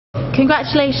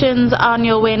congratulations on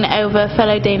your win over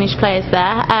fellow Danish players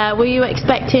there. Were you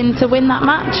expecting to win that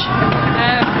match?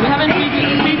 We haven't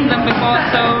beaten them before,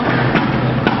 so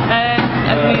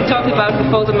as we talked about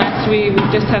before the match, we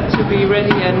just have to be ready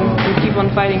and keep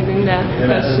on fighting in there,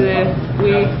 because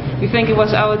we think it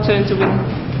was our turn to win.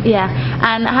 Yeah,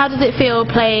 and how does it feel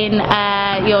playing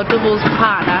your doubles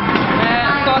partner?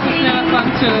 Of course, it's never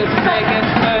fun to play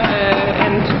against her,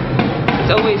 and it's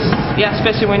always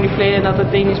special when you play another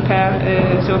Danish pair.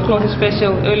 So of course it's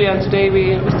special. Earlier on today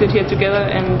we stood here together,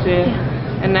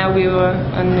 and now we were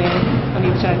on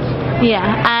each side. Yeah,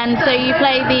 and so you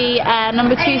play the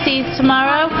number 2 seeds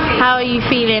tomorrow. How are you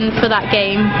feeling for that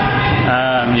game?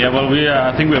 Well,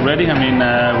 I think we're ready. I mean,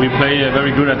 we play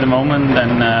very good at the moment,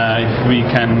 and if we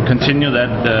can continue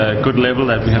that good level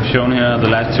that we have shown here the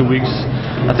last 2 weeks,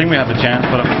 I think we have a chance.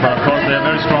 But of course, they're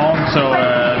very strong, so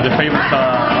the favorites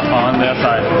are on their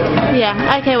side.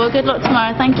 Yeah. Okay. Well, good luck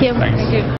tomorrow. Thank you. Thanks. Thank you.